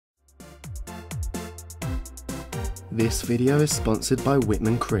This video is sponsored by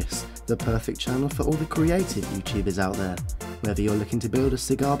Whitman Chris, the perfect channel for all the creative YouTubers out there. Whether you're looking to build a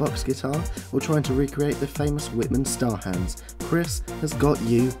cigar box guitar or trying to recreate the famous Whitman star hands, Chris has got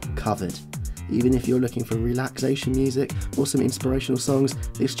you covered. Even if you're looking for relaxation music or some inspirational songs,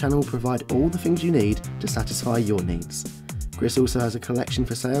 this channel will provide all the things you need to satisfy your needs. Chris also has a collection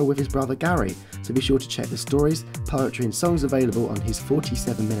for sale with his brother Gary, so be sure to check the stories, poetry and songs available on his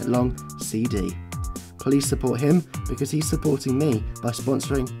 47-minute long CD. Please support him because he's supporting me by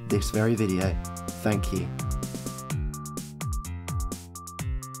sponsoring this very video. Thank you.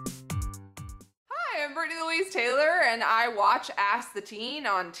 Hi, I'm Brittany Louise Taylor and I watch Ask the Teen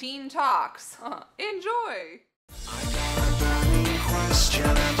on Teen Talks. Enjoy! I got a burning question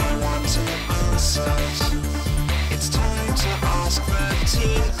and I want answers. It's time to ask the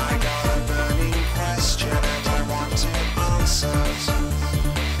teen. I got a burning question and I want answers.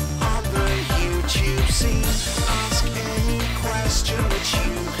 On the YouTube scene, ask any question which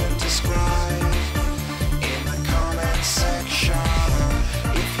you can describe in the comment section.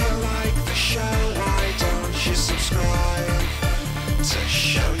 If you like the show, why don't you subscribe to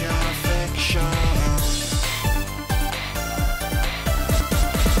show your affection?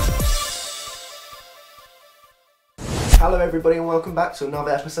 Hello everybody and welcome back to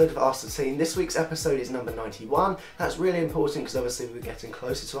another episode of Ask the Teen. This week's episode is number 91. That's really important because obviously we're getting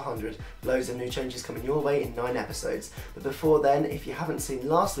closer to 100. Loads of new changes coming your way in 9 episodes. But before then, if you haven't seen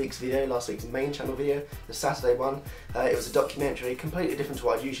last week's video, last week's main channel video, the Saturday one, it was a documentary, completely different to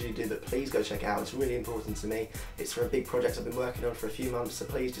what I usually do, but please go check it out. It's really important to me. It's for a big project I've been working on for a few months, so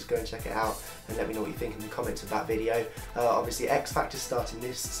please just go and check it out and let me know what you think in the comments of that video. Obviously X Factor's starting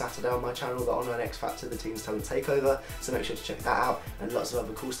this Saturday on my channel, the online X Factor, the Teens Talent Takeover, so make sure to check that out, and lots of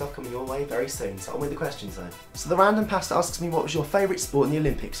other cool stuff coming your way very soon. So on with the questions though. So the random pastor asks me what was your favourite sport in the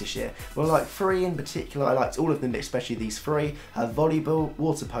Olympics this year. Well, I like 3 in particular. I liked all of them, but especially these 3, volleyball,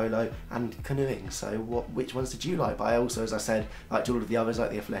 water polo and canoeing. So which ones did you like? But I also, as I said, liked all of the others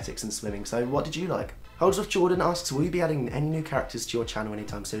like the athletics and swimming. So what did you like? Holdsworth Jordan asks, will you be adding any new characters to your channel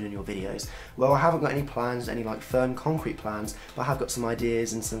anytime soon in your videos? Well, I haven't got any plans, any like firm concrete plans, but I have got some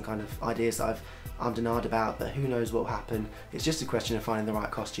ideas and some kind of ideas that I've ummed about, but who knows what will happen. It's just a question of finding the right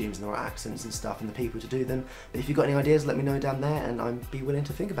costumes and the right accents and stuff and the people to do them. But if you've got any ideas, let me know down there and I'd be willing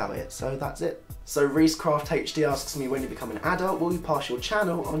to think about it. So that's it. So Reesecraft HD asks me, when you become an adult, will you pass your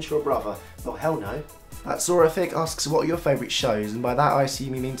channel on to your brother? Well, hell no. Sorafik asks, what are your favourite shows? And by that I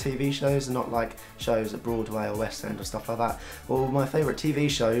assume you mean TV shows and not like shows at Broadway or West End or stuff like that. Well, my favourite TV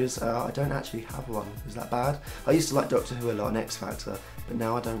shows, I don't actually have one. Is that bad? I used to like Doctor Who a lot and X Factor, but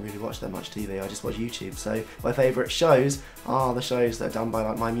now I don't really watch that much TV, I just watch YouTube. So my favourite shows are the shows that are done by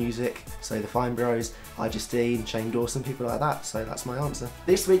like My Music, so the Fine Bros, iJustine, Shane Dawson, people like that. So that's my answer.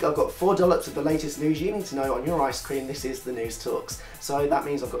 This week I've got 4 dollops of the latest news you need to know on your ice cream. This is the News Talks. So that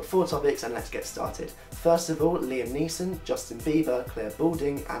means I've got 4 topics and let's get started. First of all, Liam Neeson, Justin Bieber, Claire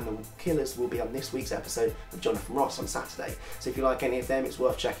Balding and the Killers will be on this week's episode of Jonathan Ross on Saturday. So if you like any of them, it's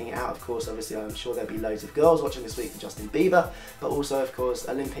worth checking it out. Of course, obviously I'm sure there'll be loads of girls watching this week for Justin Bieber, but also of course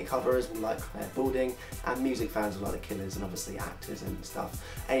Olympic coverers will like Claire Balding and music fans will like the Killers and obviously actors and stuff.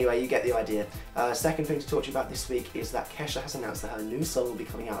 Anyway, you get the idea. Second thing to talk to you about this week is that Kesha has announced that her new song will be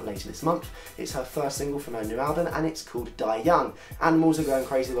coming out later this month. It's her first single from her new album and it's called Die Young. Animals are going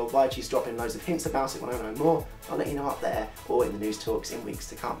crazy worldwide. She's dropping loads of hints about it. When I know more, I'll let you know up there or in the News Talks in weeks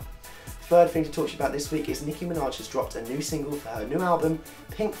to come. Third thing to talk to you about this week is Nicki Minaj has dropped a new single for her new album,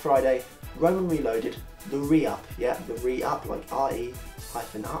 Pink Friday, Roman Reloaded, The Re-Up, yeah, The Re-Up, like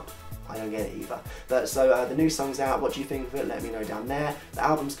R-E-up. I don't get it either. But so the new song's out. What do you think of it? Let me know down there. The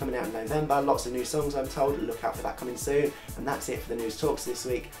album's coming out in November. Lots of new songs, I'm told. Look out for that coming soon. And that's it for the News Talks this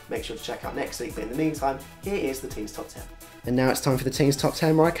week. Make sure to check out next week. But in the meantime, here is the Teens Top 10. And now it's time for the Teens Top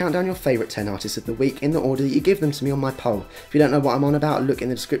 10, where I count down your favourite 10 artists of the week in the order that you give them to me on my poll. If you don't know what I'm on about, look in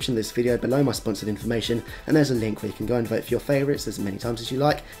the description of this video below my sponsored information, and there's a link where you can go and vote for your favourites as many times as you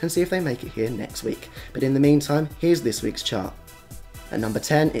like, and see if they make it here next week. But in the meantime, here's this week's chart. At number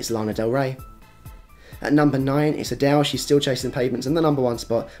 10, it's Lana Del Rey. At number 9, it's Adele. She's still chasing pavements in the number 1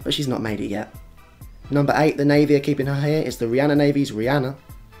 spot, but she's not made it yet. Number 8, the Navy are keeping her here. It's the Rihanna Navy's Rihanna.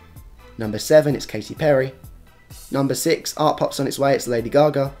 Number 7, it's Katy Perry. Number 6, Art Pop's on its way. It's Lady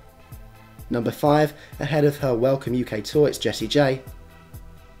Gaga. Number 5, ahead of her Welcome UK tour, it's Jessie J.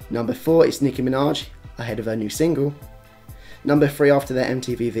 Number 4, it's Nicki Minaj, ahead of her new single. Number 3, after their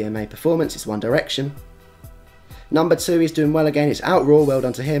MTV VMA performance, it's One Direction. Number 2 is doing well again, it's Outraw, well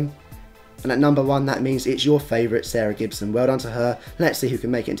done to him. And at number 1, that means it's your favourite, Sarah Gibson, well done to her. Let's see who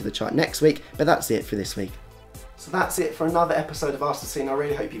can make it into the chart next week, but that's it for this week. So that's it for another episode of Ask the Teen. I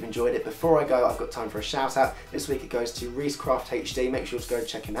really hope you've enjoyed it. Before I go, I've got time for a shout out. This week it goes to Reesecraft HD. Make sure to go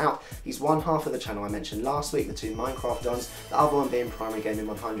check him out. He's one half of the channel I mentioned last week, the two Minecraft dons, the other one being Primary Gaming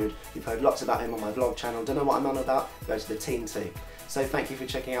 100. You've heard lots about him on my vlog channel. Don't know what I'm on about? Go to the Teen too. So thank you for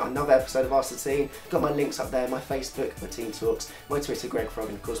checking out another episode of Ask the Teen. Got my links up there, my Facebook, my Teen Talks, my Twitter, Greg Frog,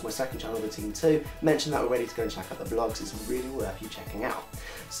 and of course my second channel, the Teen 2. Mention that we're ready to go and check out the vlogs. It's really worth you checking out.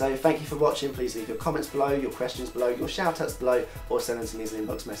 So thank you for watching. Please leave your comments below, your questions below, your shout outs below, or send them to me as an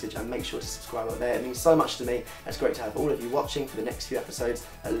inbox message, and make sure to subscribe up there. It means so much to me. It's great to have all of you watching for the next few episodes,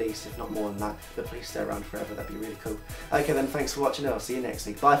 at least, if not more than that. But please stay around forever, that'd be really cool. Okay then, thanks for watching, and I'll see you next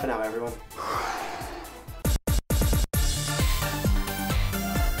week. Bye for now, everyone.